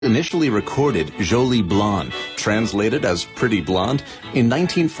initially recorded Jolie Blonde, translated as Pretty Blonde, in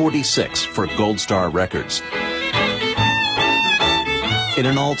 1946 for Gold Star Records. In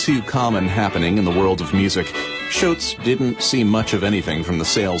an all-too-common happening in the world of music, Schultz didn't see much of anything from the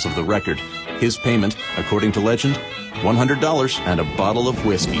sales of the record. His payment, according to legend, $100 and a bottle of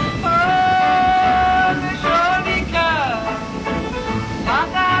whiskey.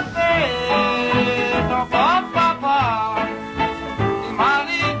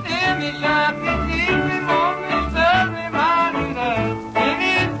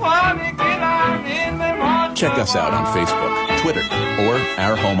 Check us out on Facebook, Twitter, or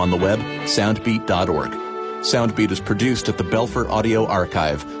our home on the web, soundbeat.org. Soundbeat is produced at the Belfer Audio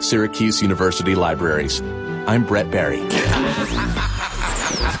Archive, Syracuse University Libraries. I'm Brett Barry.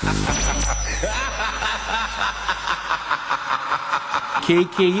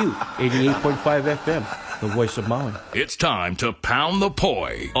 KKU 88.5 FM, the voice of Maui. It's time to pound the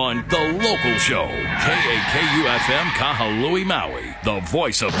poi on The Local Show. KAKU FM Kahului, Maui, the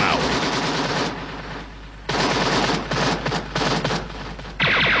voice of Maui.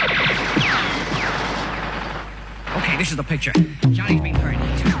 Okay, this is the picture. Johnny's being hurt.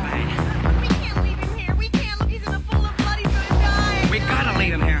 He's too bad. We can't leave him here. We can't. Look, he's in a pool of blood. He's gonna die. We gotta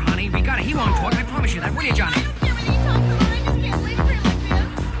leave him here, honey. We gotta. He won't talk. I promise you that. Will you, Johnny? I don't care when he talks about it. I just can't leave him here like this.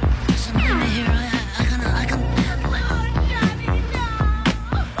 Listen, leave me here. I can handle it. Oh, Johnny, no.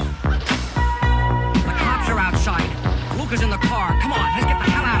 The cops are outside. Luca's in the car. Come on, let's get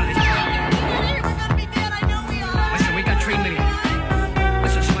the hell out of this. We're gonna be dead. I know we are. Listen, we got $3 million.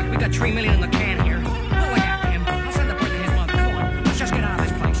 Listen, Slick, we got $3 million in the can here. We'll look after him. I'll send the bird to his mother. Come on, let's just get out of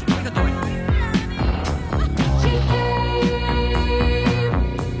this place. We can do it. She came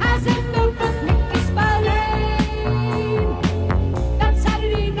as a note with Nicky Spillane. That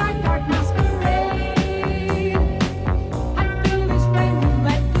Saturday night dark masquerade. I feel his friend who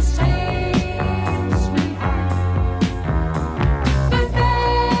met the same sweetheart. But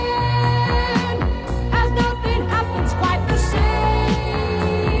then, as nothing happens quite the same.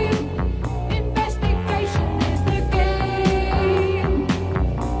 Investigation is the game.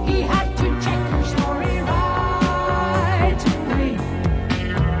 He had to check her story right away.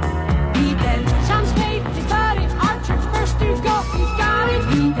 He then some spade his buddy Archer's first to go. He got it.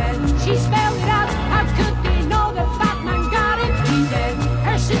 He then she spelled it out. How could they know that Batman got it? He then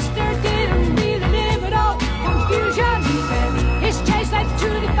her sister didn't really live at all. Confusion. He then his chase led to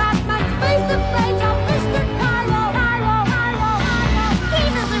the Batman. Face the face of Mr. Cairo.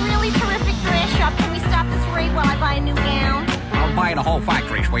 Steve is a really terrific dress shop. Can we stop this raid while I buy a new gown? I'll buy the whole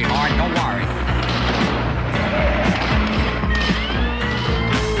factory, sweetheart. Don't worry.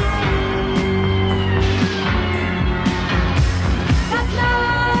 That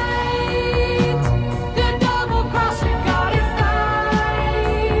night, the double crosser got it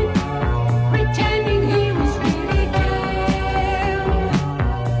right, pretending he was really down.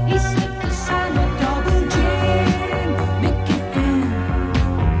 He slipped the sign of double gin, Mickey Finn.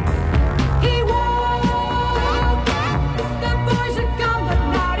 He woke, the boys are gone, but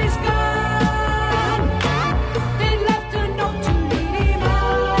not his gun. They left a note to lead him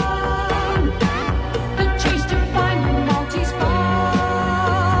on. The chase to find the Maltese Falcon.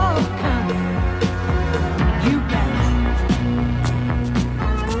 You bet.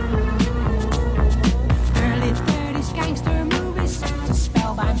 Early 30s gangster movies set to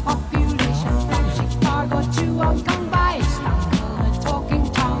spellbound population from Chicago to Hong Kong by Istanbul, the talking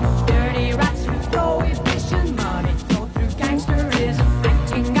tongue. Dirty rats with prohibition money flow through gangsterism,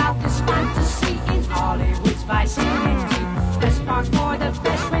 acting out this fantasy in Hollywood's vicinity. Best part for the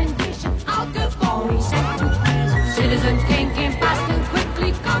best rendition. Al Capone he sent to prison. Citizen Kane came fast and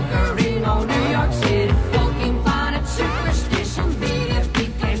quickly, conquering all New York City. Poking fun at superstition, media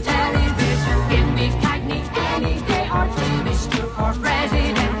became television. Give me Cagney any day, or Jimmy Stewart for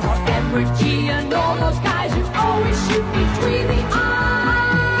president, or Edward G and all those guys who always shoot between the eyes.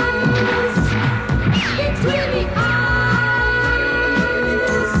 Between the eyes.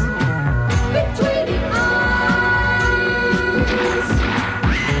 Between the eyes.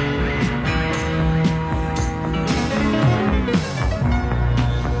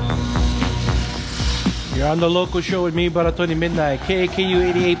 You're on The Local Show with me, Baratoni Midnight,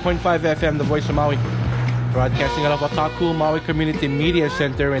 KAKU 88.5 FM, the voice of Maui. Broadcasting out of Otaku Maui Community Media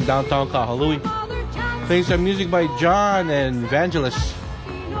Center in downtown Kahului. Playing some music by John and Vangelis,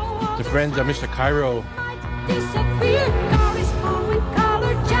 the friends of Mr. Cairo. Disappeared, correspond with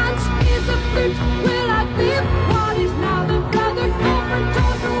color. Chance is a flute. Will I live? What is now the brother? Corporate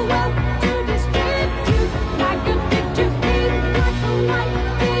total wealth to distribute. Like a picture in black and white.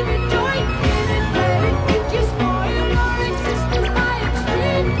 In a joint, in a dirty picture, spoil our existence by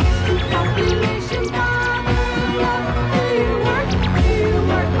extreme.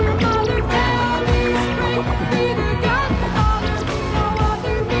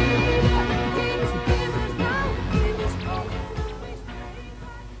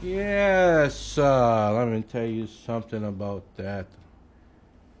 Yes, let me tell you something about that.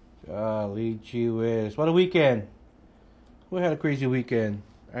 Golly gee whiz. What a weekend. Who had a crazy weekend?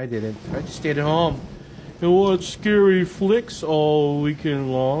 I didn't. I just stayed at home and watched scary flicks all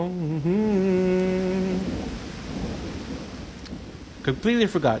weekend long. Completely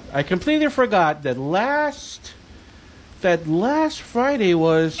forgot. I completely forgot that last Friday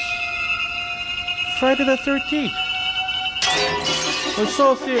was Friday the 13th. I was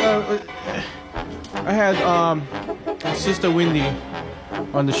so I had Sister Wendy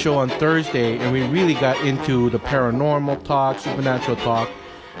on the show on Thursday, and we really got into the paranormal talk, supernatural talk,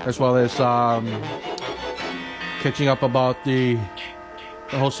 as well as catching up about the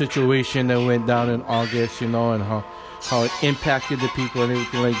whole situation that went down in August, you know, and how it impacted the people and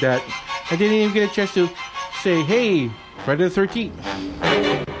everything like that. I didn't even get a chance to say, hey, Friday the 13th.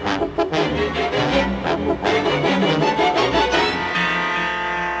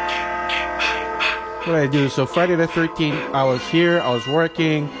 What did I do? So Friday the 13th, I was here, I was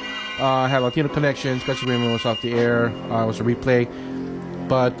working, I had Latino Connections, Country Women was off the air, it was a replay,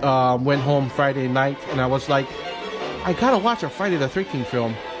 but went home Friday night, and I was like, I gotta watch a Friday the 13th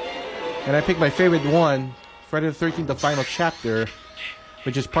film, and I picked my favorite one, Friday the 13th, the final chapter,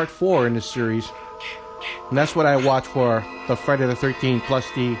 which is part 4 in this series, and that's what I watched for the Friday the 13th, plus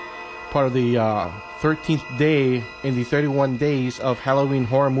the part of the 13th day in the 31 days of Halloween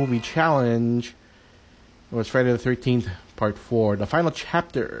Horror Movie Challenge. It was Friday the 13th, part 4, the final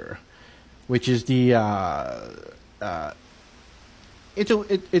chapter, which is the it's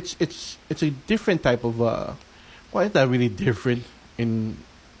a different type of well, it's not really different in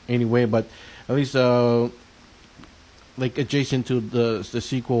any way, but at least like adjacent to the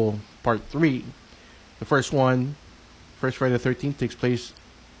sequel, part 3. The first Friday the 13th takes place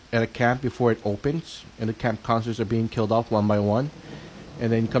at a camp before it opens, and the camp concerts are being killed off one by one.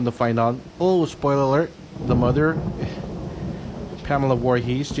 And then come to find out, oh, spoiler alert, the mother, Pamela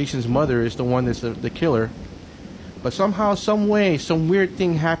Voorhees, Jason's mother, is the one that's the killer. But somehow, some way, some weird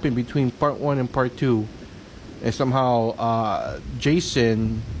thing happened between part 1 and part 2. And somehow,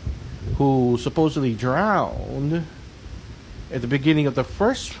 Jason, who supposedly drowned at the beginning of the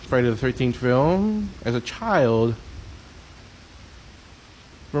first Friday the 13th film as a child,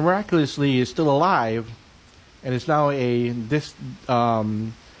 miraculously is still alive. And is now a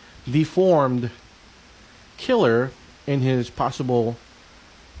deformed killer in his possible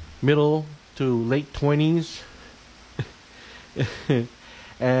middle to late 20s.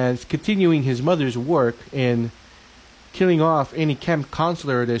 And continuing his mother's work in killing off any camp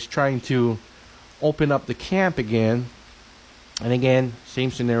counselor that's trying to open up the camp again. And again,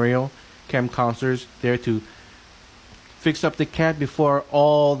 same scenario. Camp counselors there to fix up the camp before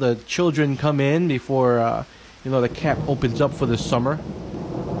all the children come in, before the camp opens up for the summer.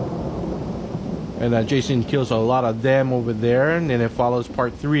 And Jason kills a lot of them over there. And then it follows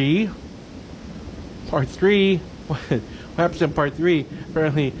part 3. Part 3, what happens in part 3?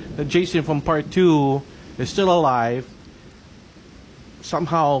 Apparently, the Jason from part 2 is still alive.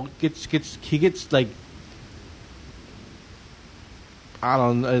 Somehow gets like, I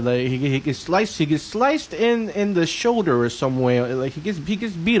don't know, like he gets sliced in the shoulder or some way. Like he gets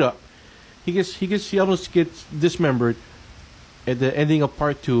beat up. He almost gets dismembered at the ending of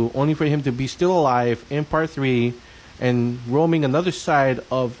part 2, only for him to be still alive in part 3 and roaming another side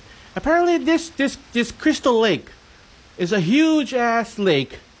of. Apparently, this Crystal Lake is a huge ass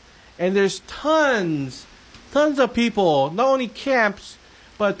lake, and there's tons of people, not only camps,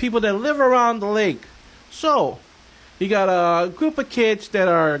 but people that live around the lake. So, you got a group of kids that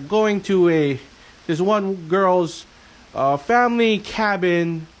are going to this one girl's family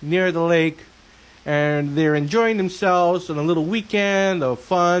cabin near the lake, and they're enjoying themselves on a little weekend of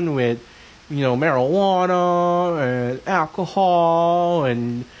fun with, marijuana and alcohol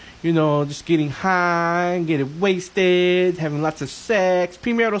and, just getting high, getting wasted, having lots of sex,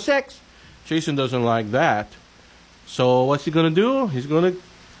 premarital sex. Jason doesn't like that. So what's he gonna do? He's gonna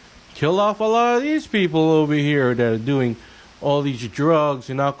kill off a lot of these people over here that are doing all these drugs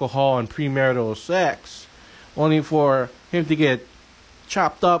and alcohol and premarital sex, only for him to get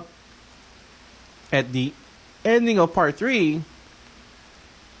chopped up at the ending of part 3,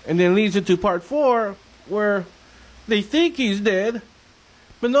 and then leads into part 4, where they think he's dead,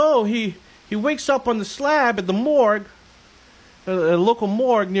 but no, he wakes up on the slab at the morgue, a local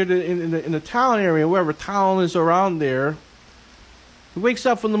morgue near in the town area, wherever town is around there. He wakes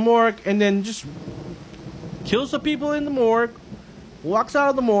up from the morgue and then just kills the people in the morgue, walks out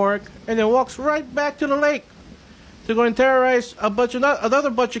of the morgue, and then walks right back to the lake to go and terrorize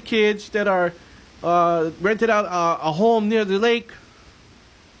another bunch of kids that are rented out a home near the lake.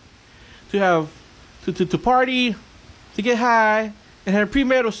 to have to party, to get high, and have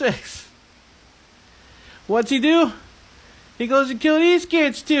premarital sex. What's he do? He goes and kill these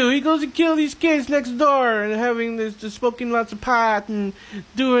kids too. He goes and kill these kids next door and having this, just smoking lots of pot and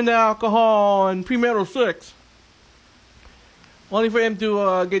doing the alcohol and premarital sex. Only for him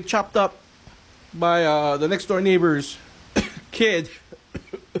to get chopped up by the next door neighbor's kid.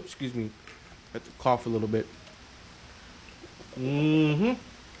 Excuse me. I have to cough a little bit.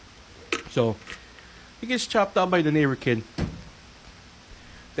 So, he gets chopped up by the neighbor kid.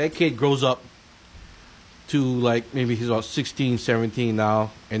 That kid grows up to, like, maybe he's about 16, 17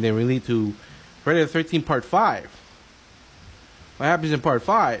 now, and then we lead to Friday the 13th Part 5. What happens in Part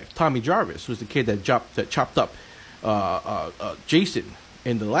 5? Tommy Jarvis was the kid that chopped up Jason.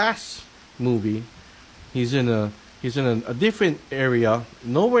 In the last movie, he's in a different area,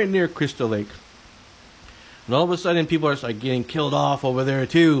 nowhere near Crystal Lake. And all of a sudden, people are like getting killed off over there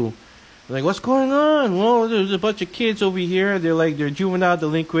too. Like, what's going on? Well, there's a bunch of kids over here. They're juvenile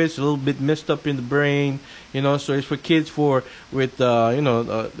delinquents, a little bit messed up in the brain, you know. So it's for kids that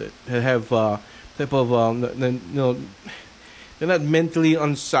have type of they're not mentally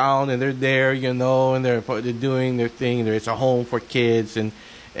unsound, and they're there, you know, and they're doing their thing. It's a home for kids, and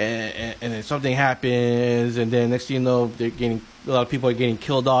then something happens, and then next thing you know, a lot of people are getting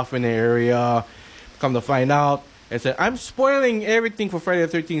killed off in the area. Come to find out, and said, I'm spoiling everything for Friday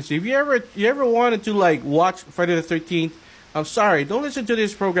the 13th. So if you ever wanted to like watch Friday the 13th, I'm sorry, don't listen to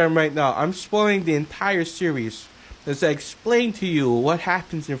this program right now. I'm spoiling the entire series as I explain to you what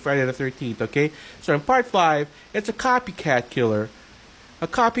happens in Friday the 13th. Okay, so in Part 5, it's a copycat killer. A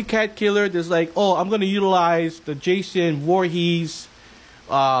copycat killer that's like, oh, I'm gonna utilize the Jason Voorhees,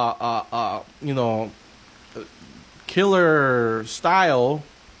 killer style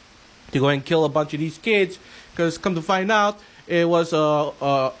to go and kill a bunch of these kids, because come to find out, it was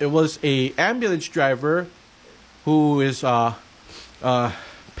a ambulance driver who is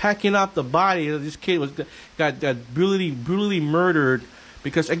packing up the body. This kid got brutally murdered,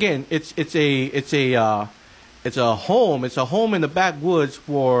 because again, it's a home in the backwoods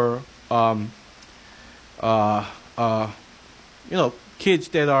for kids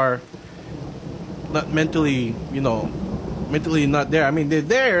that are not mentally not there. I mean, they're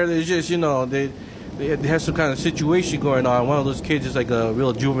there. There's just, they have some kind of situation going on. One of those kids is like a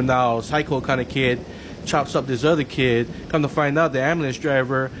real juvenile, psycho kind of kid. Chops up this other kid. Come to find out, the ambulance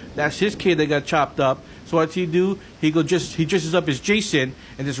driver, that's his kid that got chopped up. So what's he do? He dresses up as Jason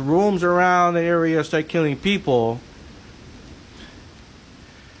and just roams around the area, start killing people.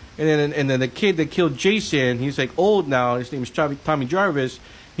 And then the kid that killed Jason, he's like old now. His name is Tommy Jarvis.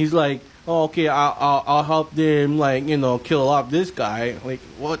 He's like, oh, okay, I'll help them, kill off this guy. Like,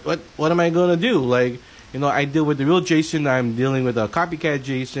 what am I gonna do? Like, I deal with the real Jason. I'm dealing with a copycat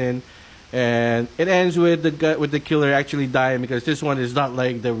Jason, and it ends with the killer actually dying, because this one is not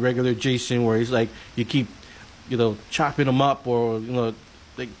like the regular Jason where he's like, you keep, chopping him up or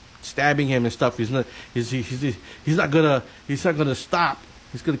like stabbing him and stuff. He's not gonna stop.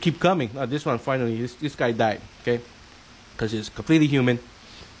 He's gonna keep coming. This one finally, this guy died. Okay, because he's completely human.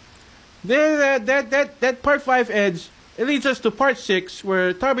 Then that Part 5 ends. It leads us to Part 6,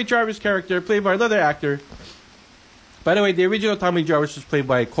 where Tommy Jarvis' character, played by another actor. By the way, the original Tommy Jarvis was played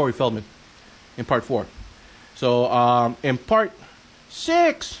by Corey Feldman in Part 4. So in Part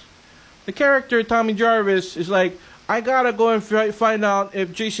 6, the character Tommy Jarvis is like, I gotta go and find out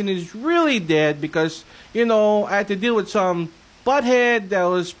if Jason is really dead, because I had to deal with some butthead that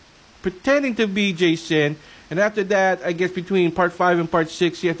was pretending to be Jason. And after that, I guess between Part 5 and Part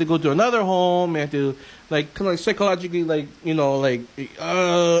 6, you have to go to another home. You have to, kind of psychologically, And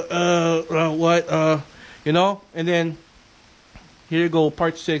then, here you go,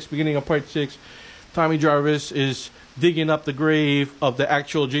 Part 6, beginning of Part 6. Tommy Jarvis is digging up the grave of the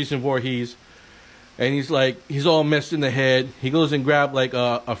actual Jason Voorhees. And he's all messed in the head. He goes and grabs,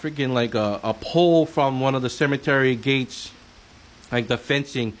 a pole from one of the cemetery gates, like the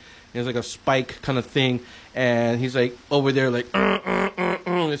fencing. There's like a spike kind of thing, and he's like over there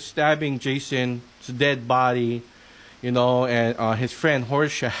stabbing Jason's dead body, and his friend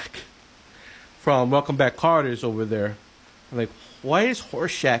Horshack from Welcome Back Kotter is over there. I'm like, why is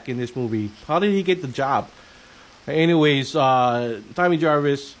Horshack in this movie? How did he get the job? Anyways, Tommy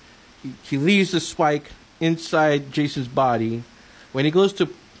Jarvis, he leaves the spike inside Jason's body. When he goes to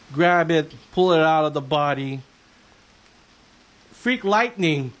grab it, pull it out of the body, freak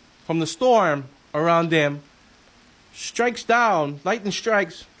lightning from the storm around them strikes down. Lightning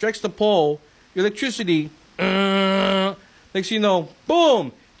strikes the pole. Electricity. Next you know,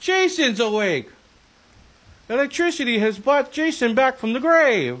 boom! Jason's awake. Electricity has brought Jason back from the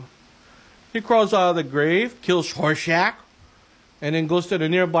grave. He crawls out of the grave, kills Horshack, and then goes to the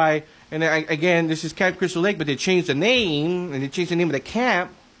nearby. And again, this is Camp Crystal Lake, but they changed the name, and they changed the name of the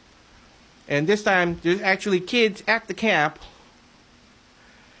camp. And this time, there's actually kids at the camp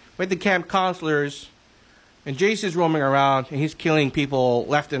with the camp counselors. And Jason's roaming around, and he's killing people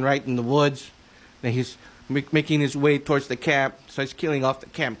left and right in the woods. And he's making his way towards the camp, so he's killing off the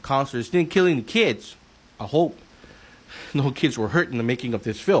camp counselors, then killing the kids. I hope no kids were hurt in the making of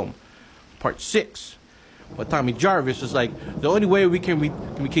this film. Part 6. But Tommy Jarvis is like, the only way we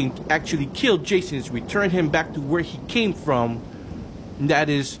can actually kill Jason is return him back to where he came from. And that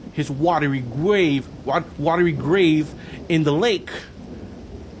is his watery grave in the lake.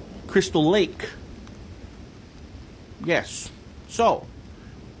 Crystal Lake. Yes. So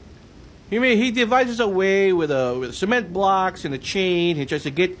he devises a way with cement blocks and a chain. He tries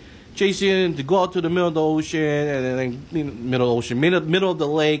to get Jason to go out to the middle of the ocean, and then middle of the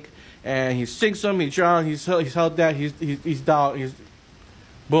lake, and he sinks him. He drowns. He's held down. He's down.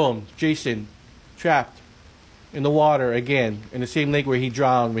 Boom. Jason trapped in the water again in the same lake where he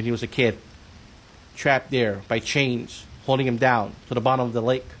drowned when he was a kid. Trapped there by chains holding him down to the bottom of the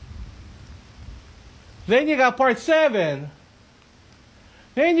lake. Then you got part 7.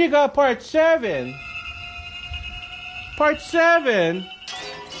 Part 7.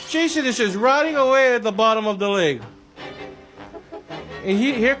 Jason is just rotting away at the bottom of the lake. And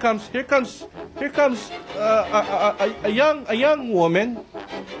here comes a young woman,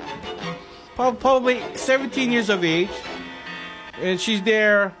 probably 17 years of age, and she's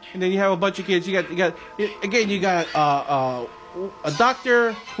there. And then you have a bunch of kids. You got a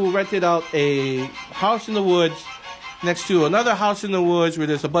doctor who rented out a house in the woods next to another house in the woods where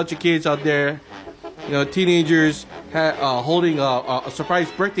there's a bunch of kids out there, teenagers holding a surprise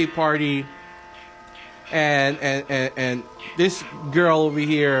birthday party, and this girl over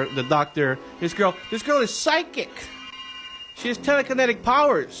here, the doctor, this girl is psychic. She has telekinetic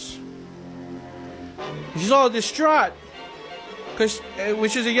powers. She's all distraught because when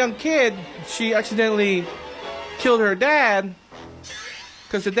she was a young kid, she accidentally killed her dad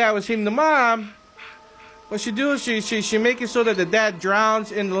because the dad was hitting the mom. What she do is she make it so that the dad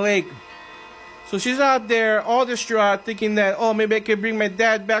drowns in the lake. So she's out there all distraught, thinking that, oh, maybe I can bring my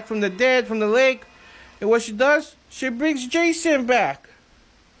dad back from the dead, from the lake. And what she does, she brings Jason back.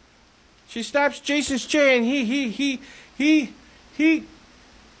 She snaps Jason's chain. He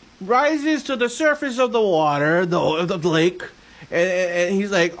rises to the surface of the water, of the lake, and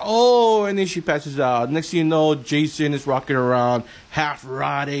he's like, oh, and then she passes out. Next thing you know, Jason is rocking around, half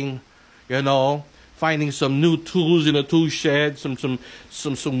rotting, finding some new tools in a tool shed,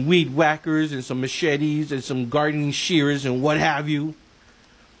 some weed whackers and some machetes and some gardening shears and what have you.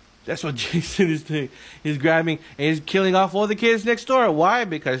 That's what Jason is doing. He's grabbing and he's killing off all the kids next door. Why?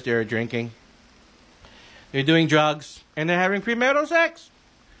 Because they're drinking. They're doing drugs and they're having premarital sex.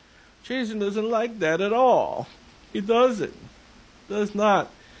 Jason doesn't like that at all. He doesn't. Does not.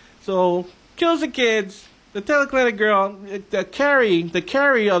 So kills the kids. The telekinetic girl, the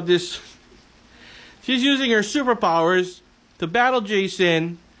carry of this. She's using her superpowers to battle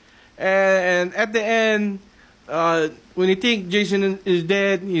Jason, and at the end, when you think Jason is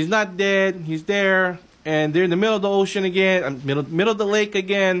dead, he's not dead. He's there, and they're in the middle of the ocean again, middle of the lake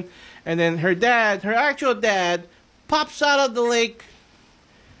again, and then her actual dad, pops out of the lake,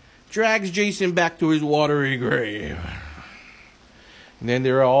 drags Jason back to his watery grave, and then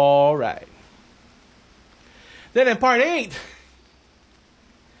they're all right. Then in part 8.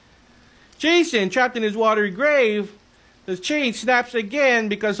 Jason, trapped in his watery grave, the chain snaps again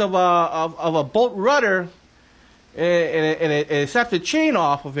because of a boat rudder, and it snaps the chain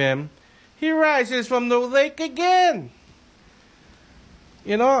off of him. He rises from the lake again,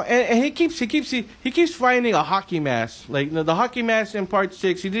 and he keeps finding a hockey mask. Like the hockey mask in part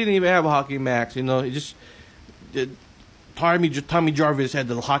 6, he didn't even have a hockey mask. He just Tommy Jarvis had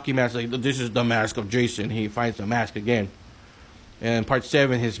the hockey mask. Like, this is the mask of Jason. He finds the mask again. And in part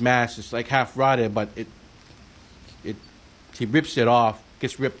 7, his mask is like half rotted, but he rips it off,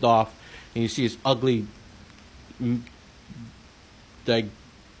 gets ripped off, and you see his ugly, like,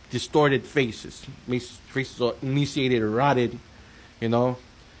 distorted face. His face is all emaciated or rotted, And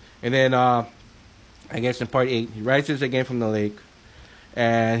then, I guess in part 8, he rises again from the lake,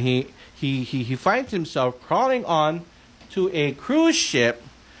 and he finds himself crawling on to a cruise ship.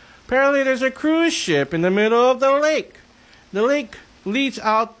 Apparently, there's a cruise ship in the middle of the lake. The lake leads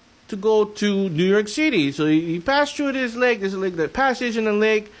out to go to New York City. So he passed through this lake. There's the passage in the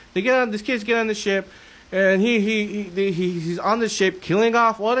lake. These kids get on the ship, and he's on the ship killing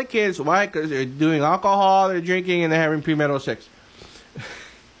off all the kids. Why? Because they're doing alcohol, they're drinking, and they're having premarital sex.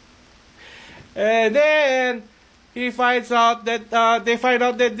 And then he finds out that they find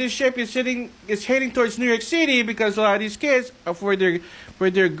out that this ship is heading towards New York City because a lot of these kids are for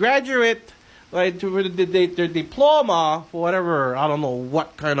their graduate, like for their diploma for whatever, I don't know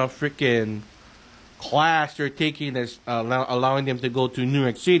what kind of freaking class they're taking that's allowing them to go to New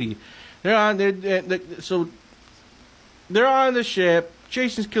York City. They're on the ship.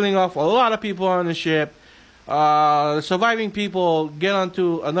 Jason's killing off a lot of people on the ship. Surviving people get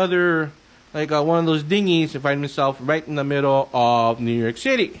onto another, like one of those dinghies, and find himself right in the middle of New York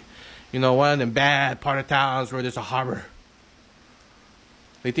City. You know, one of them bad part of towns where there's a harbor.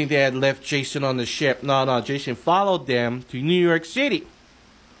 They think they had left Jason on the ship. No, Jason followed them to New York City.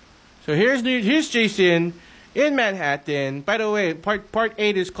 So here's Jason in Manhattan. By the way, part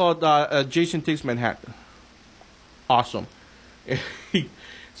 8 is called Jason Takes Manhattan. Awesome.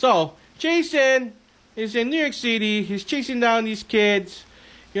 So Jason is in New York City. He's chasing down these kids,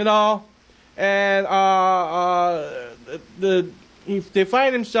 you know, and they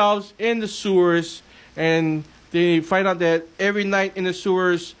find themselves in the sewers, and they find out that every night in the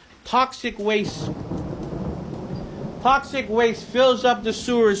sewers, toxic waste fills up the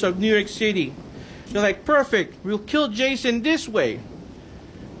sewers of New York City. They're like, perfect, we'll kill Jason this way.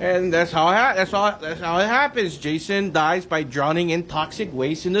 And that's how it happens. Jason dies by drowning in toxic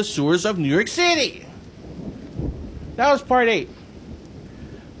waste in the sewers of New York City. That was part 8.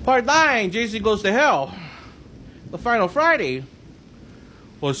 Part 9, Jason Goes to Hell. The final Friday.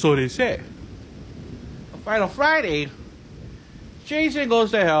 Well, so they say. The final Friday, Jason goes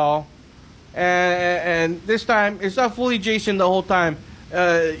to hell. And this time, it's not fully Jason the whole time.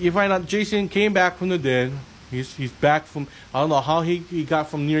 You find out Jason came back from the dead. He's back from, I don't know how he got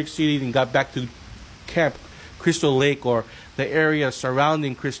from New York City and got back to Camp Crystal Lake or the area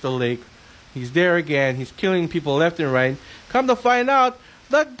surrounding Crystal Lake. He's there again. He's killing people left and right. Come to find out,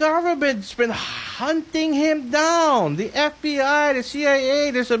 the government's been hunting him down. The FBI, the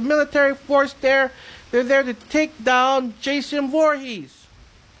CIA, there's a military force there. They're there to take down Jason Voorhees.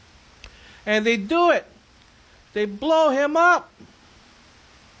 And they do it. They blow him up.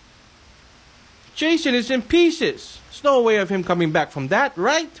 Jason is in pieces. There's no way of him coming back from that,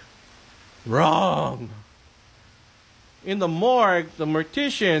 right? Wrong. In the morgue, the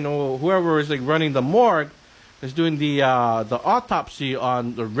mortician or whoever is like running the morgue is doing the autopsy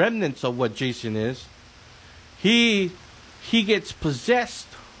on the remnants of what Jason is. He gets possessed.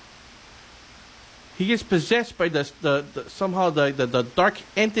 He gets possessed by the dark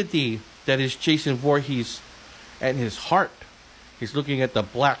entity that is Jason Voorhees and his heart. He's looking at the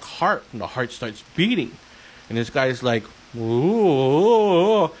black heart, and the heart starts beating. And this guy is like,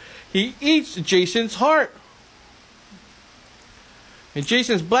 ooh. He eats Jason's heart. And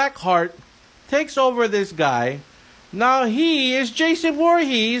Jason's black heart takes over this guy. Now he is Jason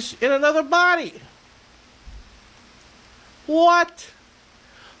Voorhees in another body. What?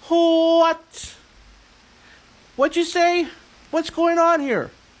 What? What'd you say? What's going on here?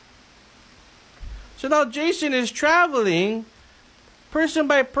 So now Jason is traveling person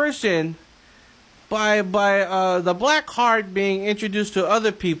by person by the black heart being introduced to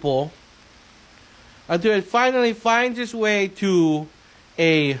other people until it finally finds its way to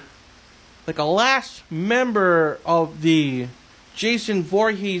a last member of the Jason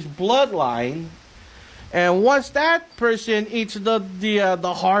Voorhees bloodline. And once that person eats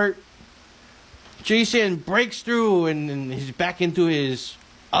the heart, Jason breaks through and he's back into his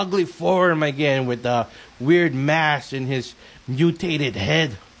ugly form again with the weird mask in his mutated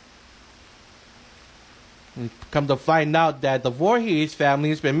head. And come to find out that the Voorhees family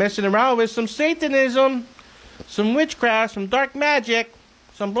has been messing around with some Satanism, some witchcraft, some dark magic,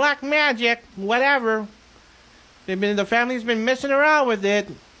 some black magic, whatever. The family's been messing around with it.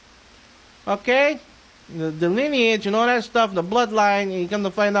 Okay? The lineage and all that stuff, the bloodline, and you come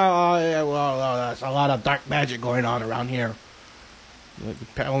to find out, there's a lot of dark magic going on around here.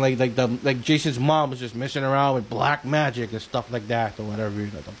 Like Jason's mom was just messing around with black magic and stuff like that, or whatever,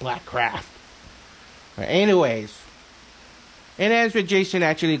 the black craft. Anyways, it ends with Jason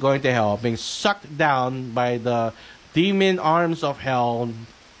actually going to hell, being sucked down by the demon arms of hell,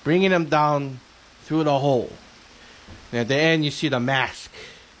 bringing him down through the hole. And at the end, you see the mask.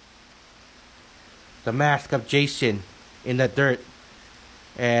 The mask of Jason in the dirt.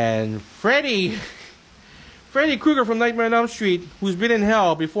 And Freddy Krueger from Nightmare on Elm Street, who's been in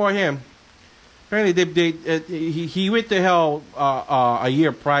hell before him. Apparently, he went to hell a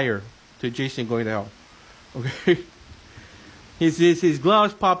year prior to Jason going to hell. Okay, his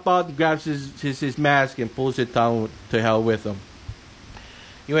gloves pop out, and grabs his mask, and pulls it down to hell with him.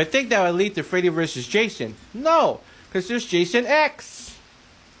 You would think that would lead to Freddy versus Jason. No, because there's Jason X.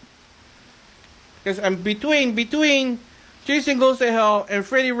 Because I'm between Jason Goes to Hell and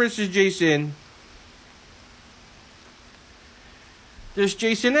Freddy vs. Jason. There's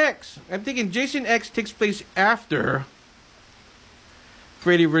Jason X. I'm thinking Jason X takes place after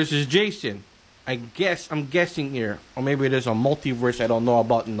Freddy vs. Jason. I'm guessing here. Or maybe there's a multiverse I don't know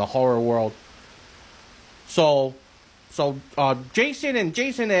about in the horror world. So Jason and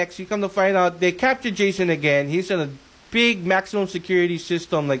Jason X, you come to find out, they captured Jason again. He's in a big maximum security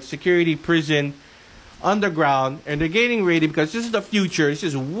system, like security prison, underground, and they're getting ready because this is the future. This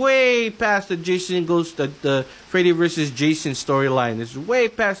is way past the Jason Goes to the Freddy vs. Jason storyline. This is way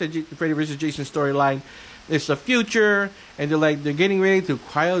past the Freddy vs. Jason storyline. It's the future, and they're getting ready to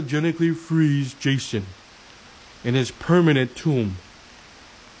cryogenically freeze Jason in his permanent tomb.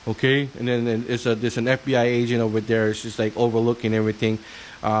 Okay, and then there's an FBI agent over there. It's just like overlooking everything.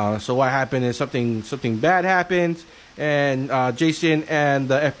 So what happened is something bad happens, and Jason and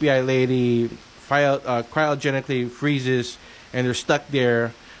the FBI lady cryogenically freezes, and they're stuck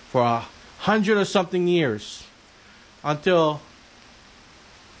there for 100 or something years until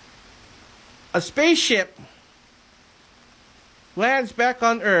a spaceship lands back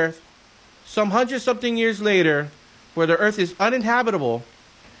on Earth some 100-something years later, where the Earth is uninhabitable.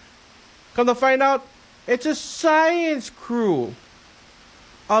 Come to find out, it's a science crew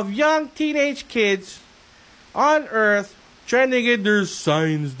of young teenage kids on Earth trying to get their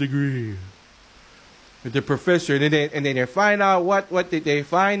science degree with the professor. And then they find out what did they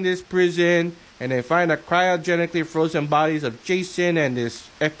find this prison, and they find the cryogenically frozen bodies of Jason and this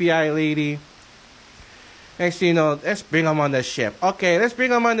FBI lady. Next thing you know, let's bring them on the ship. Okay, let's bring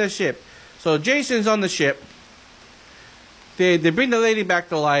them on the ship. So Jason's on the ship. They bring the lady back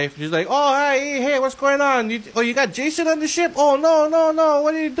to life. She's like, oh, hey, what's going on? You got Jason on the ship? Oh, no,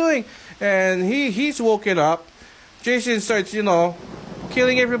 what are you doing? And he's woken up. Jason starts,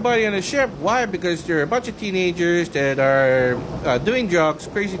 killing everybody on the ship. Why? Because they're a bunch of teenagers that are doing drugs,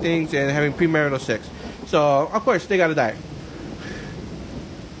 crazy things, and having premarital sex. So, of course, they gotta die.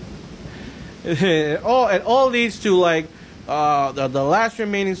 All leads to, the last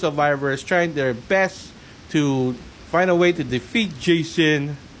remaining survivors trying their best to find a way to defeat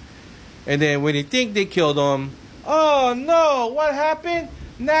Jason. And then when they think they killed him, oh no, what happened?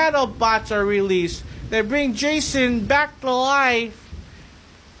 Nanobots are released. They bring Jason back to life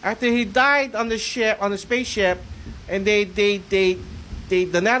after he died on the ship, on the spaceship, and the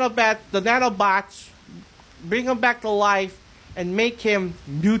nanobots bring him back to life and make him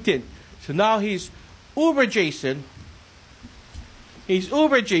mutant. So now he's Uber Jason. He's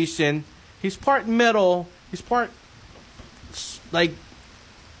Uber Jason. He's part metal. He's part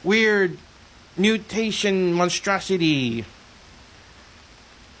weird mutation monstrosity.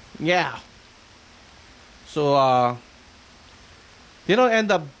 Yeah. So they don't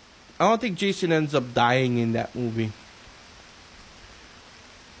end up. I don't think Jason ends up dying in that movie.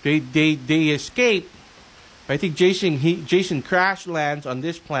 They escape. I think Jason crash lands on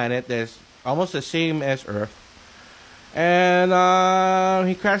this planet that's almost the same as Earth. And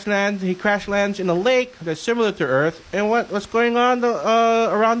he crash lands in a lake that's similar to Earth. And what's going on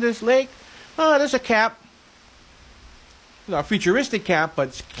around this lake? Oh, there's a camp. Not a futuristic camp, but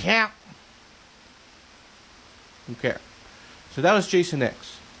it's camp. Okay. So that was Jason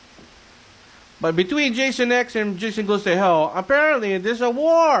X. But between Jason X and Jason Goes to Hell, apparently there's a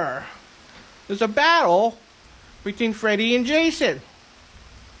war. There's a battle between Freddy and Jason.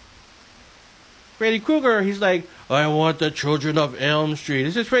 Freddy Krueger, he's like, I want the children of Elm Street.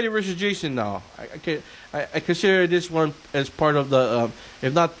 This is Freddy vs. Jason now. I consider this one as part of the,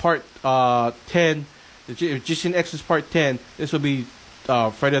 if not part 10, if Jason X is part 10, this will be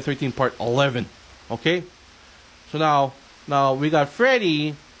Friday the 13th part 11. Okay? So now we got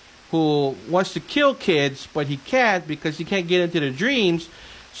Freddy, who wants to kill kids, but he can't because he can't get into their dreams.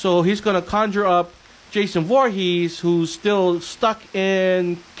 So he's going to conjure up Jason Voorhees, who's still stuck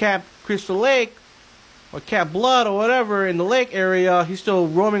in Camp Crystal Lake, or Camp Blood, or whatever, in the lake area. He's still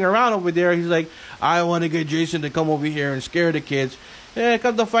roaming around over there. He's like, I want to get Jason to come over here and scare the kids. And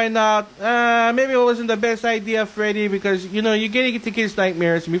come to find out, maybe it wasn't the best idea, Freddy, because, you're getting into kids'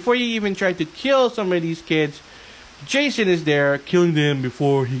 nightmares. Before you even try to kill some of these kids, Jason is there, killing them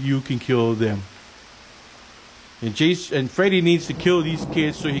before you can kill them. And Freddy needs to kill these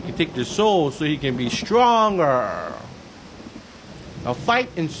kids so he can take their souls, so he can be stronger. A fight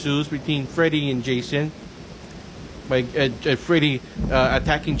ensues between Freddy and Jason. By Freddy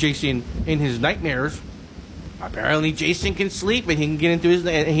attacking Jason in his nightmares. Apparently Jason can sleep and he can get into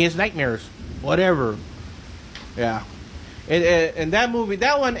his nightmares. Whatever. Yeah. And that movie,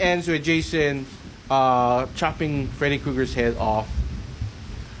 that one ends with Jason chopping Freddy Krueger's head off.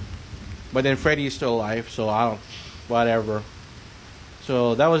 But then Freddy is still alive, so I don't, whatever.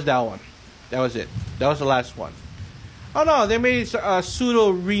 So that was that one. That was it. That was the last one. Oh no, they made a pseudo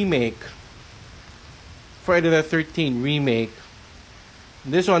remake. Friday the 13th remake.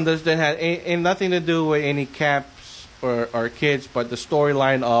 This one doesn't have nothing to do with any camps or kids, but the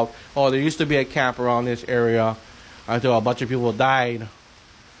storyline of, there used to be a camp around this area until a bunch of people died.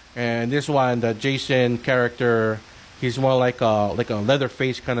 And this one, the Jason character, he's more like a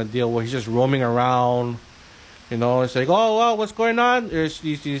Leatherface kind of deal where he's just roaming around. You know, it's like, oh, well, what's going on? There's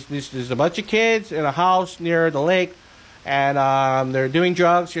a bunch of kids in a house near the lake, and they're doing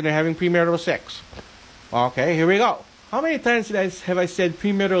drugs and they're having premarital sex. Okay, here we go. How many times have I said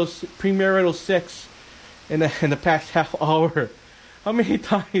premarital sex in the past half hour? How many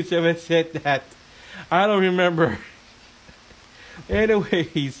times have I said that? I don't remember.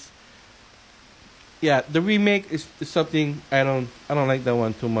 Anyways, yeah, the remake is something I don't like that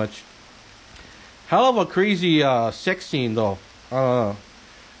one too much. Hell of a crazy sex scene though.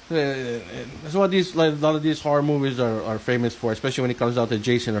 That's what a lot of these horror movies are famous for, especially when it comes down to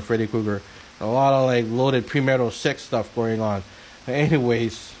Jason or Freddy Krueger. A lot of like loaded premarital sex stuff going on.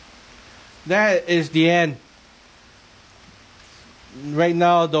 Anyways, that is the end. Right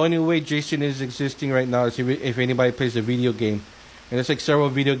now, the only way Jason is existing right now is if anybody plays a video game. And there's like several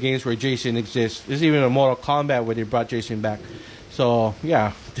video games where Jason exists. There's even a Mortal Kombat where they brought Jason back. So,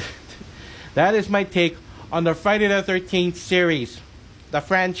 yeah. That is my take on the Friday the 13th series. The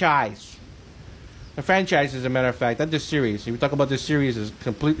franchise. The franchise, as a matter of fact, not the series. If you talk about the series, it's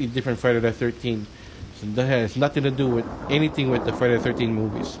completely different Friday the 13th. So that has nothing to do with anything with the Friday the 13th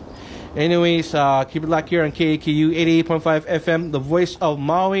movies. Anyways, keep it locked here on KAKU 88.5 FM, the voice of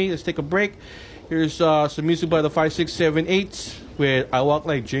Maui. Let's take a break. Here's some music by the 5678 with I Walk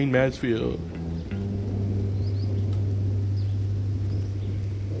Like Jane Mansfield.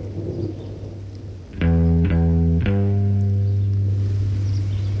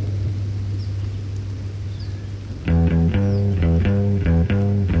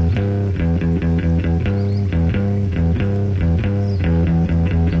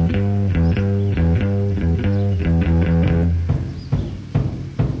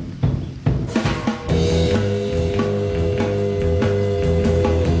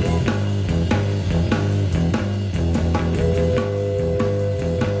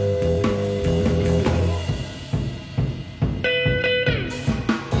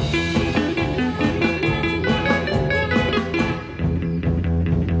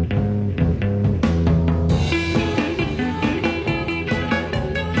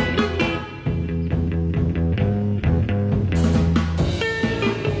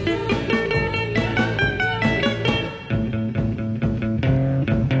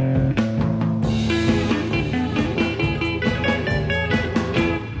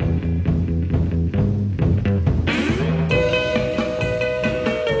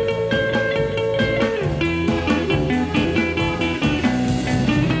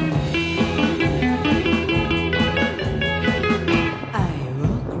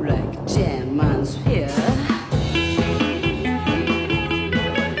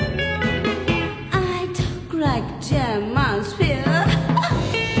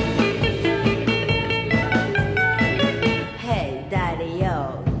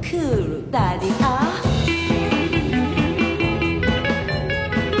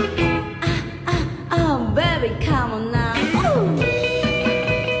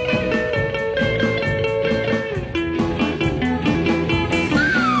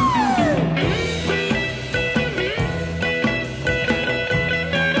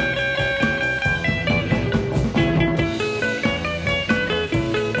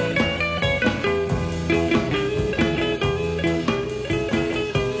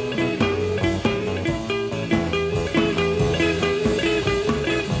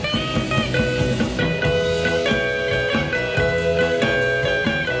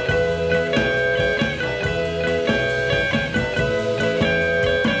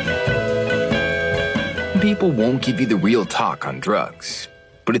 People won't give you the real talk on drugs,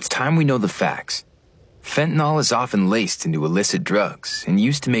 but it's time we know the facts. Fentanyl is often laced into illicit drugs and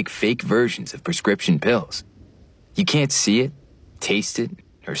used to make fake versions of prescription pills. You can't see it, taste it,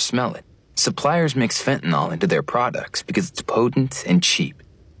 or smell it. Suppliers mix fentanyl into their products because it's potent and cheap,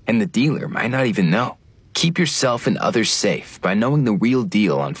 and the dealer might not even know. Keep yourself and others safe by knowing the real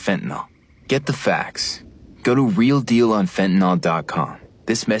deal on fentanyl. Get the facts. Go to realdealonfentanyl.com.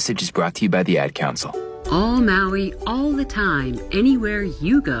 This message is brought to you by the Ad Council. All Maui, all the time, anywhere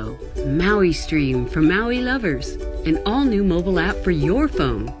you go. Maui Stream for Maui lovers. An all-new mobile app for your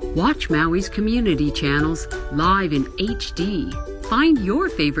phone. Watch Maui's community channels live in HD. Find your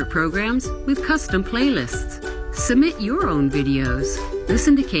favorite programs with custom playlists. Submit your own videos.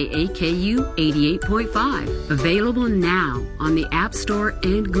 Listen to KAKU 88.5. Available now on the App Store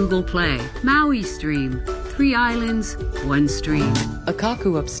and Google Play. Maui Stream. 3 islands, 1 stream.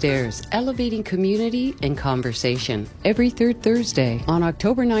 Akaku Upstairs, elevating community and conversation. Every third Thursday. On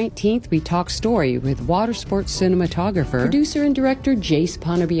October 19th, we talk story with water sports cinematographer, producer, and director Jace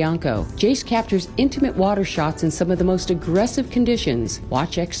Ponabianco. Jace captures intimate water shots in some of the most aggressive conditions.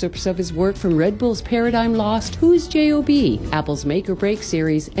 Watch excerpts of his work from Red Bull's Paradigm Lost, Who is J.O.B., Apple's Make or Break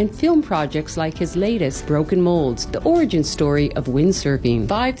series, and film projects like his latest, Broken Molds, the origin story of windsurfing.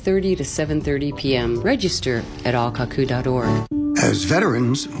 5:30 to 7:30 p.m. Register at allkaku.org. As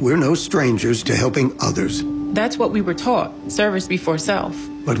veterans, we're no strangers to helping others. That's what we were taught, service before self.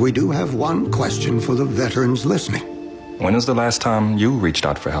 But we do have one question for the veterans listening. When was the last time you reached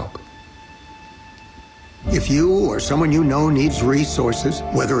out for help? If you or someone you know needs resources,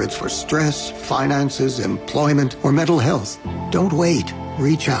 whether it's for stress, finances, employment, or mental health, don't wait.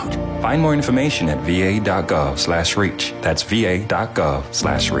 Reach out. Find more information at va.gov/reach. That's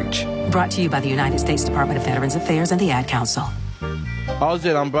va.gov/reach. Brought to you by the United States Department of Veterans Affairs and the Ad Council. How's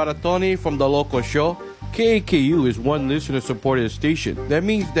it? I'm Brother Tony from The Local Show. KAKU is one listener-supported station. That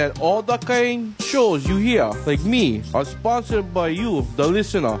means that all the kind shows you hear, like me, are sponsored by you, the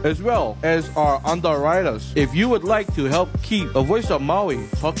listener, as well as our underwriters. If you would like to help keep the voice of Maui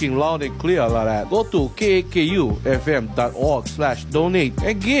talking loud and clear like that, go to kakufm.org/donate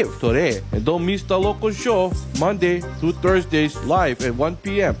and give today. And don't miss The Local Show Monday through Thursdays live at 1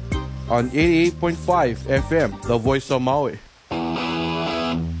 p.m. on 88.5 FM, The Voice of Maui.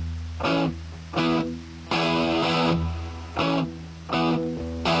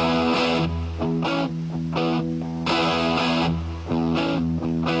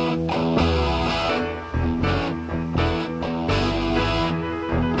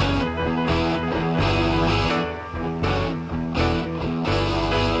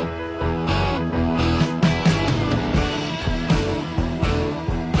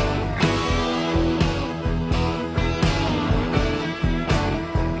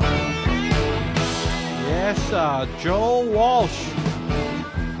 Joe Walsh,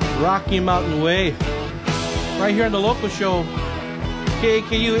 Rocky Mountain Way, right here on The Local Show,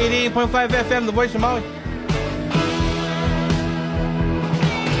 KAKU 88.5 FM, The Voice of Maui.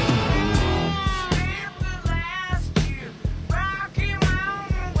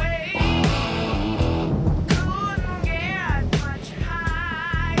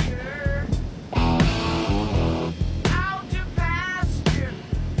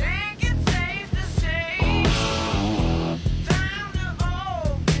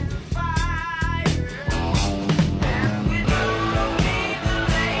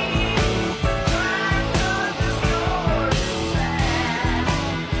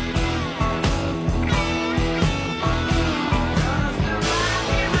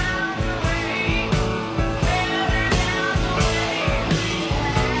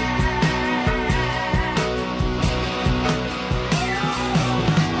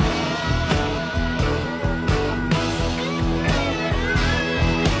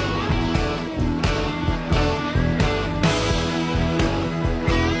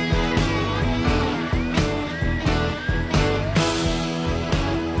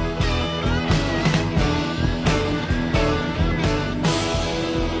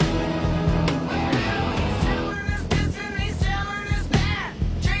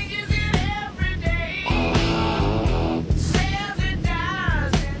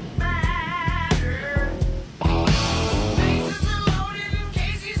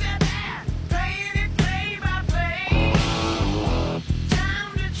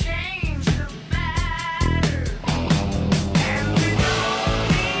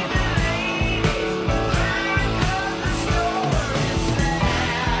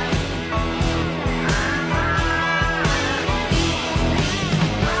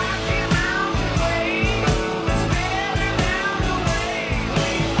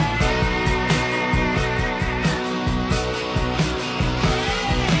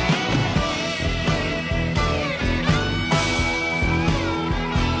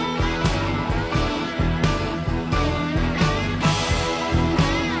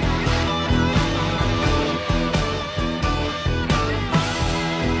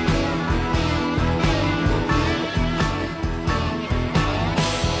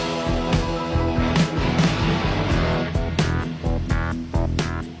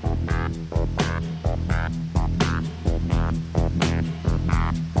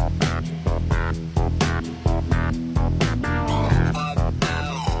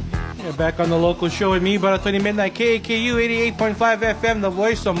 Back on the local show with me, about 20 midnight, KAKU 88.5 FM, the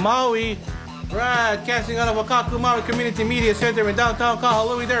voice of Maui. Broadcasting out of Wakaku Maui Community Media Center in downtown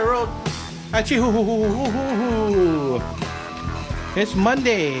Kahului Dare Road. It's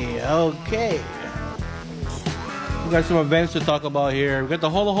Monday. Okay. We got some events to talk about here. We got the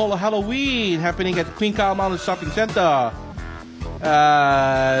Holo Holo Halloween happening at the Queen Kyle Mountain Shopping Center.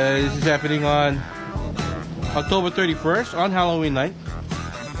 This is happening on October 31st on Halloween night,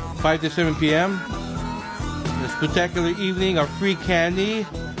 5 to 7 p.m. This spectacular evening of free candy,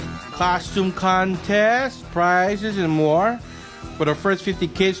 costume contest, prizes, and more. For the first 50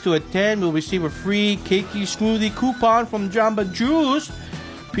 kids to attend, will receive a free Keiki smoothie coupon from Jamba Juice.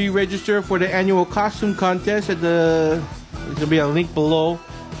 Pre-register for the annual costume contest at the. There'll be a link below.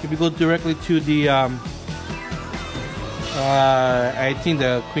 If you go directly to the, I think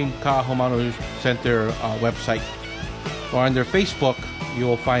the Queen Kahumanu Center website, or under Facebook, you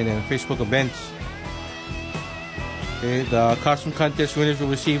will find it. Facebook events. Okay, the costume contest winners will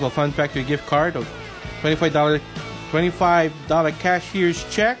receive a Fun Factory gift card of $25 cashier's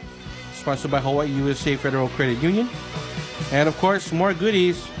check, sponsored by Hawaii USA Federal Credit Union. And of course, more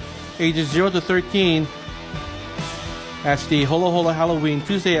goodies, ages 0 to 13. That's the Holo Holo Halloween,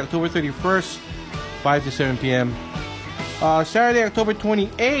 Tuesday, October 31st, 5 to 7 p.m. Saturday, October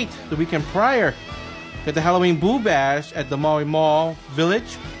 28th, the weekend prior, got the Halloween Boo Bash at the Maui Mall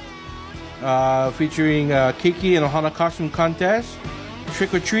Village, featuring Keiki and Ohana costume contest,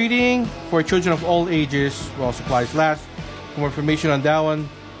 trick-or-treating for children of all ages while supplies last. For more information on that one,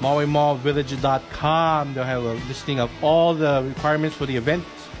 MauiMallVillage.com. They'll have a listing of all the requirements for the event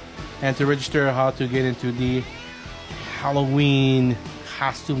and to register how to get into the Halloween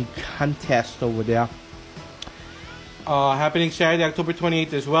costume contest over there. Happening Saturday, October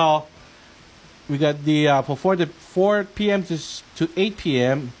 28th as well. We got the from 4 p.m. to 8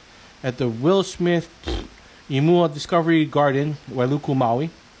 p.m. at the Will Smith Imua Discovery Garden, Wailuku,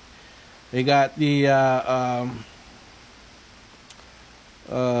 Maui. They got the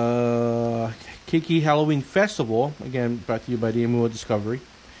Keiki Halloween Festival, again brought to you by the Imua Discovery,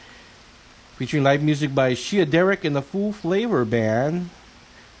 featuring live music by Shia Derek and the Full Flavor Band.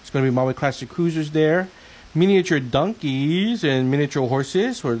 It's going to be Maui Classic Cruisers there, miniature donkeys and miniature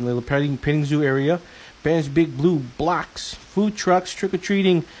horses for the little petting zoo area, Ben's Big Blue Blocks, food trucks,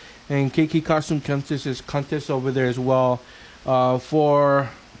 trick-or-treating, and Keiki costume contest over there as well. For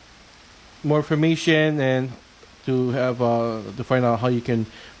more information and to have to find out how you can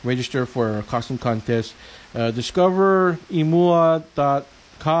register for a costume contest, discover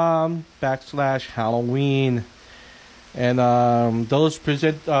imua.com/Halloween. And those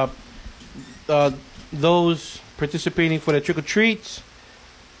participating for the trick-or-treats,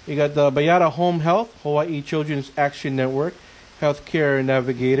 you got the Bayada Home Health, Hawaii Children's Action Network, Healthcare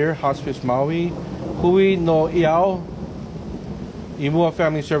Navigator, Hospice Maui, Hui no Iao, Imua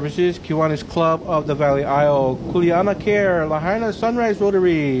Family Services, Kiwanis Club of the Valley Isle, Kuleana Care, Lahaina Sunrise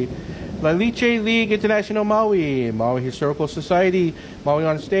Rotary, La Liche League International Maui, Maui Historical Society, Maui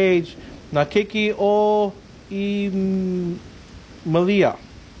on Stage, Nakiki o Malia,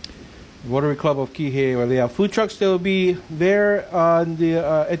 Rotary Club of Kihei Malia. Food trucks that will be there on the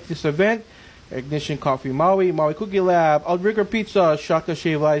at this event: Ignition Coffee Maui, Maui Cookie Lab, Outrigger Pizza, Shaka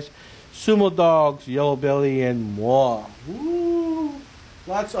Shave Ice, Sumo Dogs, Yellow Belly, and more. Woo!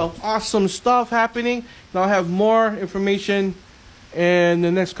 Lots of awesome stuff happening. Now I have more information in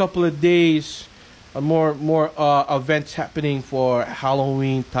the next couple of days. More events happening for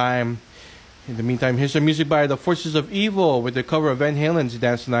Halloween time. In the meantime, here's some music by the Forces of Evil with their cover of Van Halen's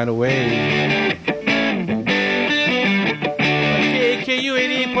Dance the Night Away. KAKU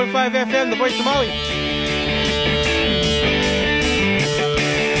 88.5 FM, the voice of Maui.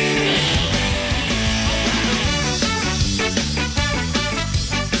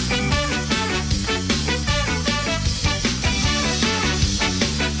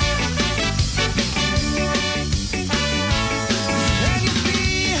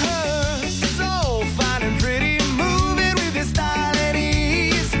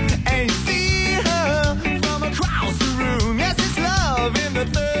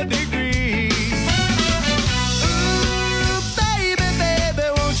 Third degree.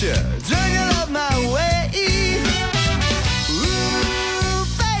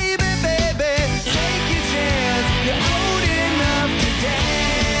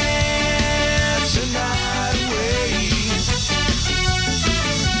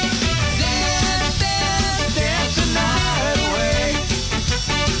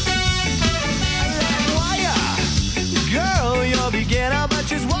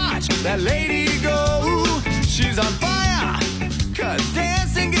 that lady go. She's on fire, 'cause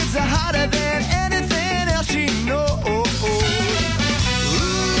dancing gets she's hotter than anything else she knows.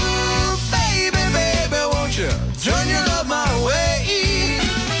 Ooh, baby, baby, won't you turn your love my way?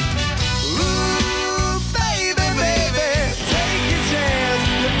 Ooh, baby, baby, take your chance.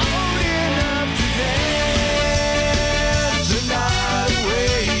 You're old enough to dance the night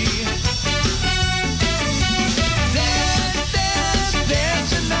away. Dance, dance,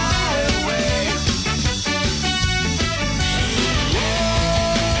 dance the night away.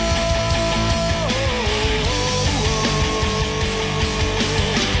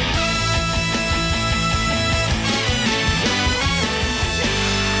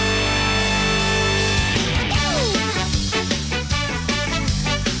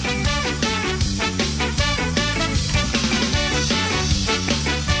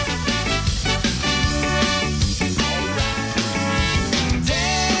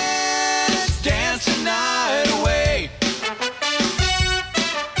 Dance, dance the night away.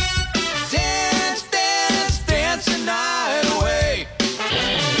 Dance, dance, dance the night away.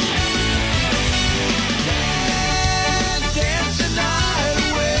 Dance, dance the night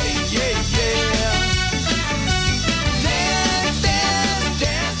away. Yeah, yeah. Dance, dance,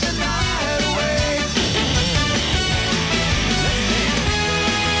 dance the night away.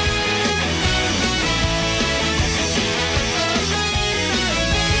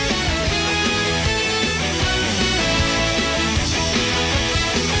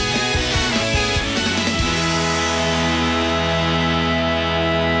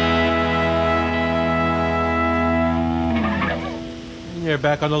 You're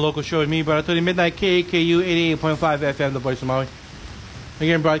back on the local show with me, Baratoni Midnight, KAKU 88.5 FM, the voice of Maui.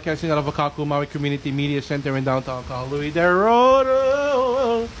 Again, broadcasting out of Akaku Maui Community Media Center in downtown Kahului.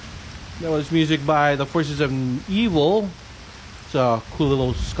 That was music by the Forces of Evil. It's a cool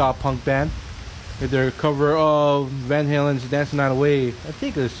little ska punk band with their cover of Van Halen's Dancing Night Away. I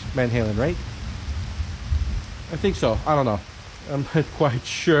think it's Van Halen, right? I think so. I don't know. I'm not quite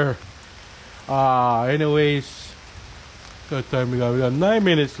sure. Anyways, what time we got? We got 9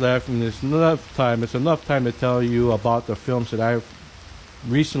 minutes left, and it's enough time. It's enough time to tell you about the films that I've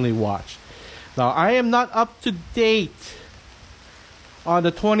recently watched. Now, I am not up to date on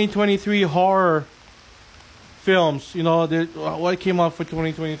the 2023 horror films. You know, what came out for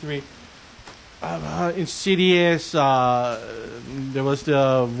 2023? Insidious. There was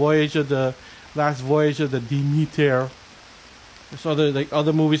the last voyage of the Demeter. There's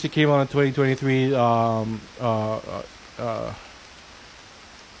other movies that came out in 2023.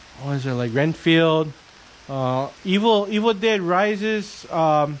 What is it, like Renfield, Evil Dead Rises.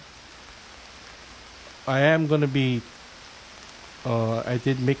 I am gonna be. I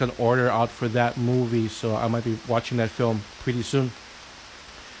did make an order out for that movie, so I might be watching that film pretty soon.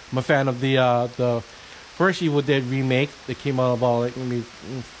 I'm a fan of the first Evil Dead remake that came out about like maybe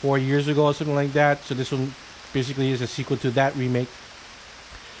 4 years ago or something like that. So this one basically is a sequel to that remake.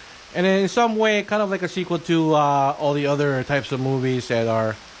 And in some way, kind of like a sequel to all the other types of movies that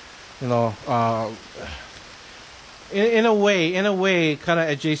are, you know, in a way, kind of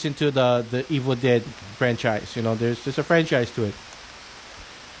adjacent to the Evil Dead franchise. You know, there's a franchise to it.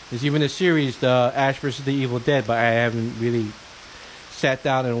 There's even a series, the Ash vs. the Evil Dead, but I haven't really sat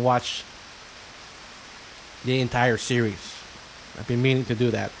down and watched the entire series. I've been meaning to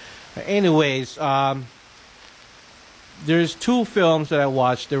do that. But anyways, there's two films that I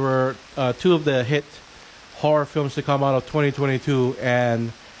watched. There were two of the hit horror films that come out of 2022,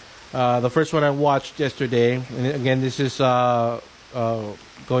 and the first one I watched yesterday. And again, this is going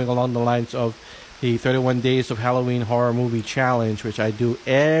along the lines of the 31 Days of Halloween Horror Movie Challenge, which I do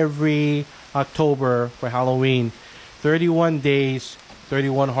every October for Halloween. 31 days,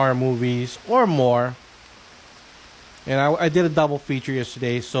 31 horror movies or more. And I did a double feature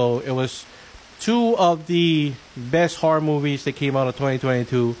yesterday, so it was two of the best horror movies that came out of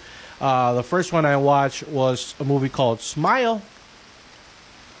 2022. The first one I watched was a movie called Smile.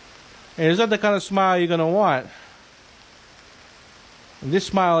 And it's not the kind of smile you're going to want. And this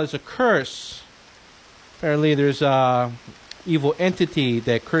smile is a curse. Apparently there's a evil entity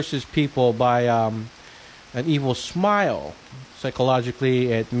that curses people by an evil smile.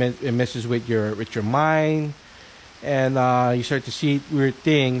 Psychologically, it messes with your mind. And you start to see weird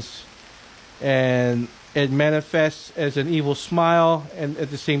things. And it manifests as an evil smile, and at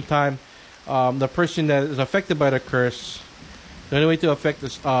the same time, the person that is affected by the curse, the only way to affect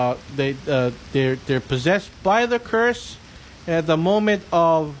this, they're possessed by the curse, and at the moment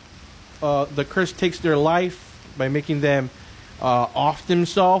of the curse takes their life by making them off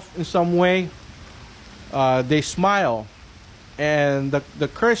themselves in some way, they smile, and the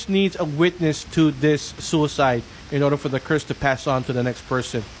curse needs a witness to this suicide in order for the curse to pass on to the next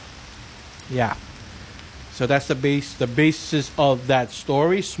person. Yeah. So that's the basis of that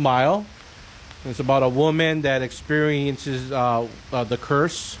story, Smile. It's about a woman that experiences the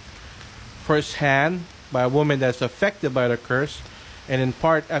curse firsthand by a woman that's affected by the curse. And in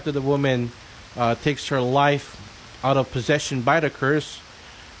part, after the woman takes her life out of possession by the curse,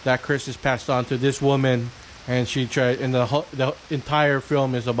 that curse is passed on to this woman. And the entire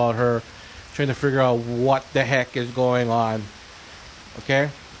film is about her trying to figure out what the heck is going on. Okay?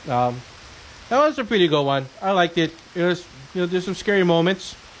 That was a pretty good one. I liked it. It was, there's some scary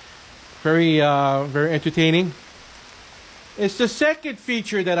moments. Very, very entertaining. It's the second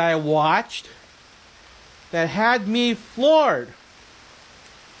feature that I watched that had me floored.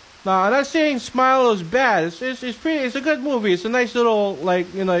 Now, I'm not saying Smile is bad. It's a good movie. It's a nice little,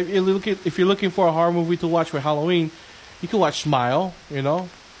 if you're looking for a horror movie to watch for Halloween, you can watch Smile,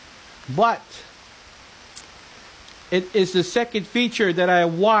 But it is the second feature that I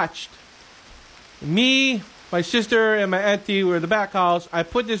watched. Me, my sister, and my auntie were in the back house. I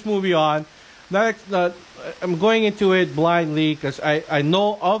put this movie on. I'm going into it blindly because I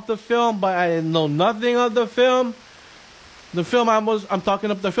know of the film, but I know nothing of the film. The film I'm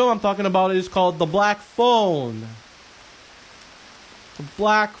talking about is called The Black Phone. The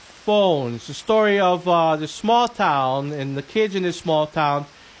Black Phone. It's a story of this small town, and the kids in this small town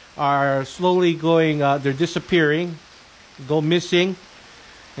are slowly they're disappearing, go missing,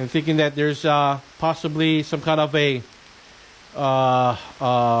 and thinking that there's possibly some kind of a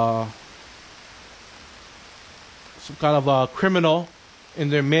criminal in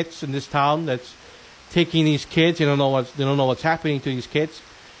their midst in this town that's taking these kids. They don't know what's happening to these kids.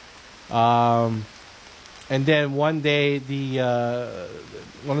 And then one day,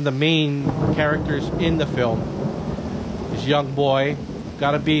 one of the main characters in the film, this young boy,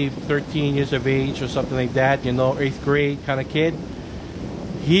 gotta be 13 years of age or something like that, 8th grade kind of kid.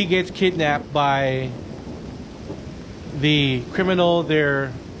 He gets kidnapped by the criminal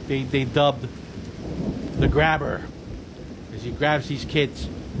they dubbed the Grabber, because he grabs these kids.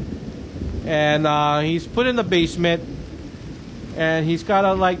 And he's put in the basement, and he's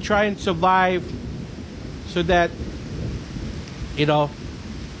gotta try and survive so that he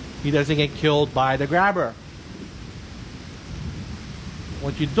doesn't get killed by the Grabber.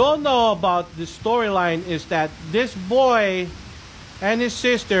 What you don't know about this storyline is that this boy and his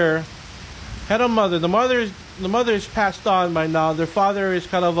sister had a mother. The mother is passed on by now. Their father is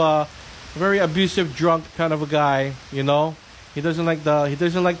kind of a very abusive, drunk kind of a guy. He doesn't like the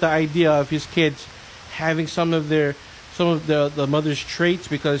idea of his kids having some of the mother's traits,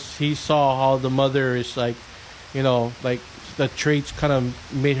 because he saw how the mother is the traits kind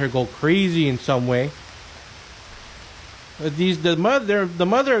of made her go crazy in some way. The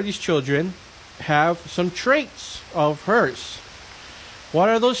mother of these children have some traits of hers. What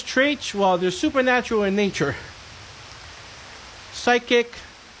are those traits? Well, they're supernatural in nature. Psychic,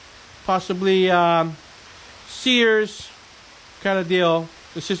 possibly seers kind of deal.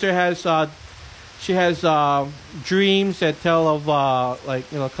 The sister has dreams that tell of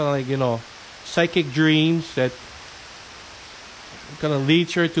psychic dreams that kind of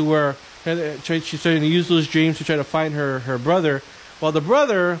leads her to where she's starting to use those dreams to try to find her brother. Well, the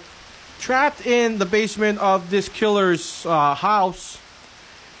brother, trapped in the basement of this killer's house,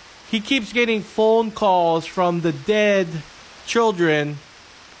 he keeps getting phone calls from the dead children,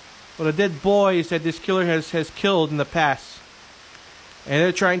 or the dead boys that this killer has killed in the past. And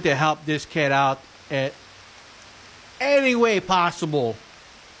they're trying to help this kid out in any way possible.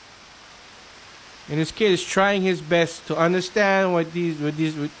 And this kid is trying his best to understand what these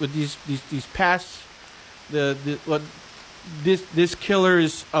past this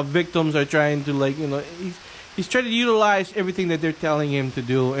killer's victims are trying to he's trying to utilize everything that they're telling him to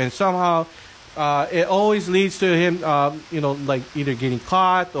do, and somehow it always leads to him either getting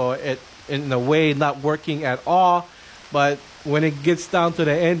caught or in a way not working at all. But when it gets down to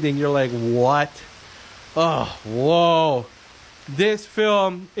the ending, you're like, what? Oh, whoa. This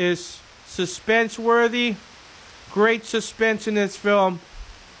film is suspense worthy. Great suspense in this film.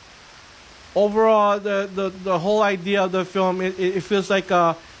 Overall, the whole idea of the film, it feels like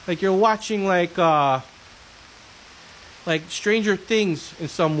you're watching like Stranger Things in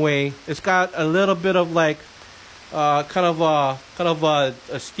some way. It's got a little bit of kind of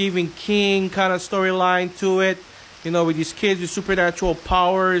a Stephen King kind of storyline to it. With these kids with supernatural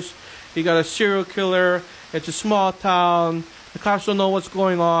powers. You got a serial killer. It's a small town. The cops don't know what's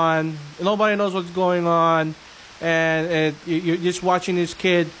going on. Nobody knows what's going on. And you're just watching this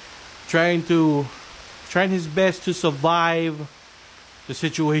kid trying his best to survive the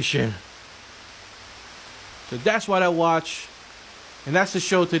situation. So that's what I watched. And that's the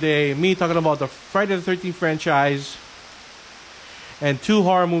show today. Me talking about the Friday the 13th franchise and 2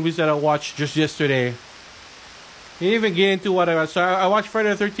 horror movies that I watched just yesterday. Didn't even get into what I watched. So I watched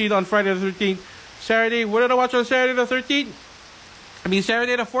Friday the 13th on Friday the 13th. Saturday, what did I watch on Saturday the 13th?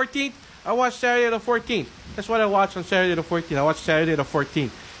 Saturday the 14th? I watched Saturday the 14th. That's what I watched on Saturday the 14th. I watched Saturday the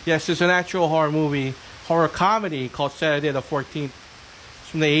 14th. Yes, it's an actual horror movie, horror comedy called Saturday the 14th. It's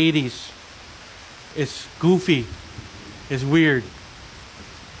from the 80s. It's goofy. It's weird.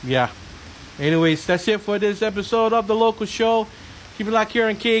 Yeah. Anyways, that's it for this episode of The Local Show. Keep it locked here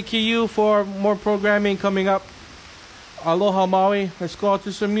on KAKU for more programming coming up. Aloha Maui. Let's go out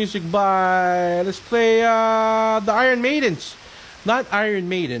to some music by... Let's play the Iron Maidens. Not Iron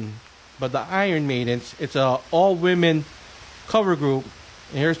Maiden, but the Iron Maidens. It's a all-women cover group.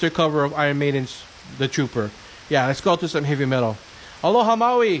 And here's their cover of Iron Maiden's The Trooper. Yeah, let's go out to some heavy metal. Aloha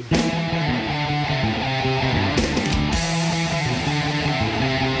Maui.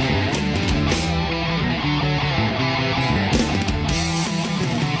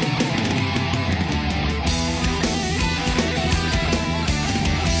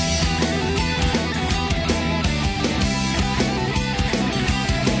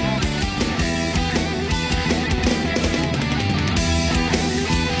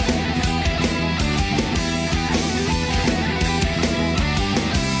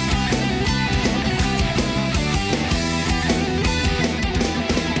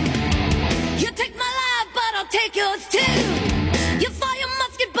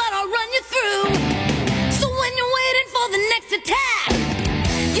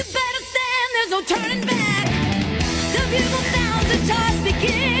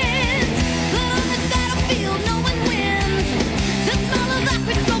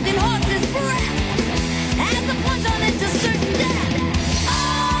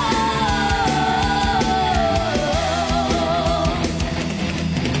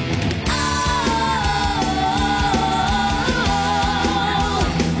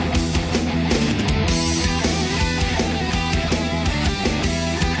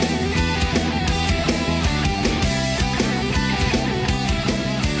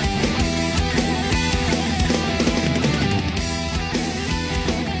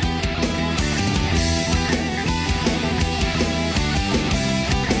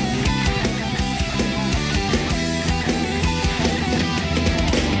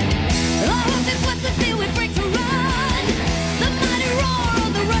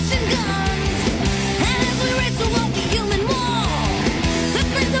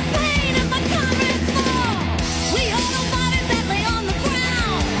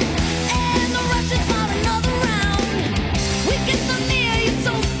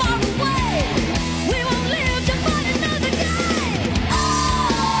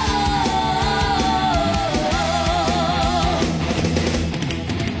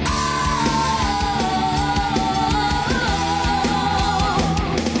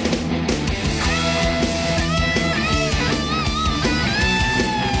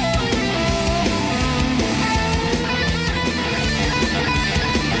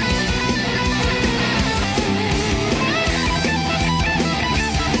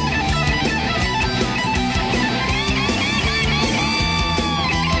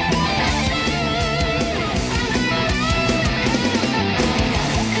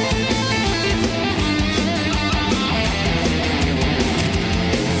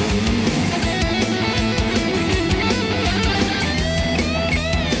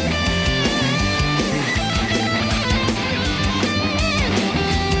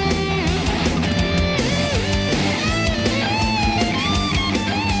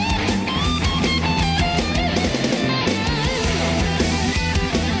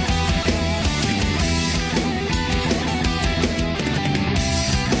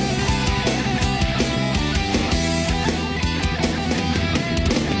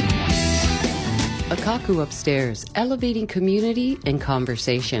 Kaku Upstairs, elevating community and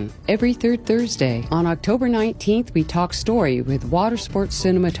conversation. Every third Thursday. On October 19th, we talk story with water sports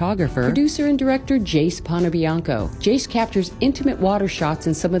cinematographer, producer, and director Jace Ponabianco. Jace captures intimate water shots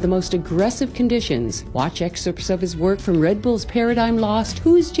in some of the most aggressive conditions. Watch excerpts of his work from Red Bull's Paradigm Lost,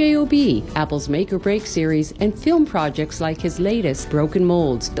 Who is J.O.B., Apple's Make or Break series, and film projects like his latest, Broken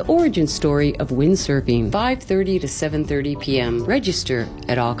Molds, the origin story of windsurfing. 5:30 to 7:30 p.m. Register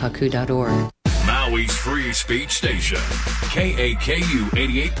at allkaku.org. Maui's free speech station. KAKU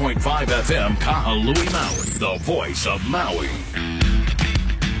 88.5 FM, Kahului, Maui. The voice of Maui.